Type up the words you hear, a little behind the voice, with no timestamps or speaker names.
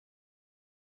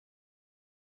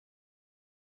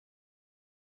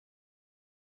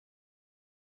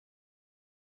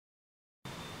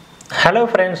Hello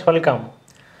friends, welcome.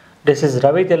 This is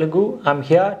Ravi Telugu. I'm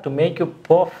here to make you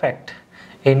perfect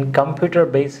in computer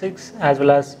basics as well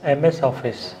as MS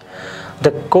Office.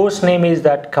 The course name is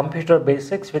that Computer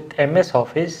Basics with MS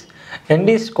Office. In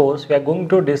this course, we are going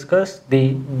to discuss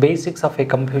the basics of a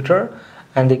computer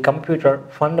and the computer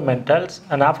fundamentals,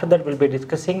 and after that we'll be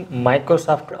discussing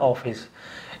Microsoft Office.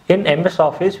 In MS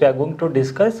Office, we are going to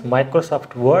discuss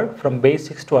Microsoft Word from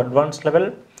basics to advanced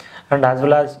level, and as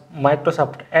well as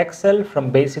Microsoft Excel from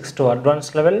basics to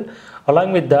advanced level.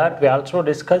 Along with that, we also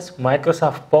discuss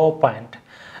Microsoft PowerPoint.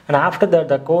 And after that,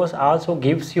 the course also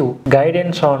gives you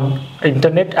guidance on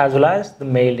internet as well as the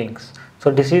mailings.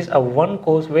 So this is a one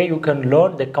course where you can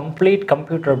learn the complete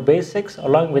computer basics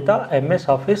along with the MS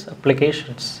Office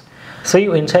applications. See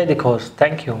you inside the course.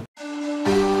 Thank you.